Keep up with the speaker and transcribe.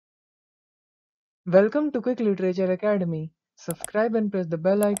Welcome to Quick Literature Academy. Subscribe and press the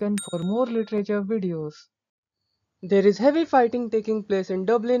bell icon for more literature videos. There is heavy fighting taking place in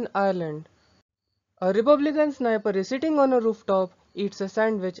Dublin, Ireland. A Republican sniper is sitting on a rooftop, eats a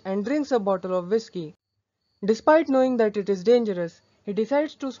sandwich and drinks a bottle of whiskey. Despite knowing that it is dangerous, he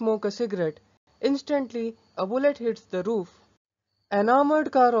decides to smoke a cigarette. Instantly, a bullet hits the roof. An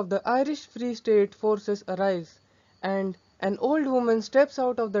armored car of the Irish Free State Forces arrives, and an old woman steps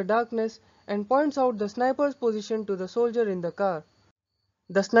out of the darkness and points out the sniper's position to the soldier in the car.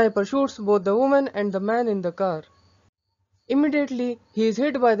 The sniper shoots both the woman and the man in the car. Immediately, he is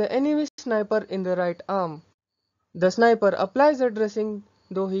hit by the enemy sniper in the right arm. The sniper applies a dressing,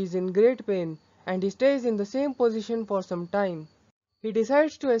 though he is in great pain, and he stays in the same position for some time. He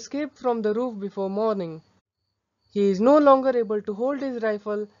decides to escape from the roof before morning. He is no longer able to hold his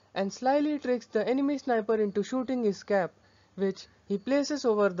rifle and slyly tricks the enemy sniper into shooting his cap, which he places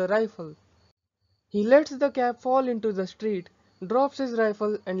over the rifle. He lets the cap fall into the street, drops his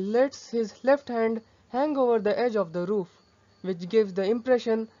rifle and lets his left hand hang over the edge of the roof, which gives the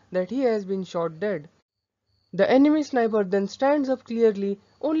impression that he has been shot dead. The enemy sniper then stands up clearly,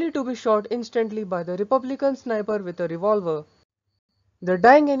 only to be shot instantly by the Republican sniper with a revolver. The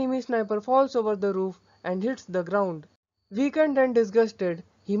dying enemy sniper falls over the roof and hits the ground. Weakened and disgusted,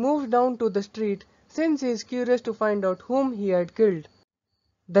 he moves down to the street since he is curious to find out whom he had killed.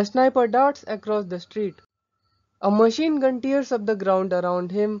 The sniper darts across the street. A machine gun tears up the ground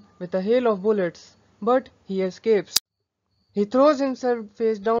around him with a hail of bullets, but he escapes. He throws himself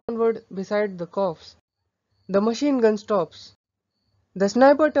face downward beside the corpse. The machine gun stops. The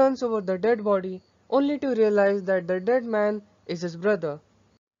sniper turns over the dead body, only to realize that the dead man is his brother.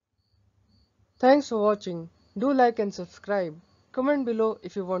 Thanks for watching. Do like and subscribe. Comment below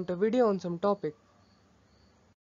if you want a video on some topic.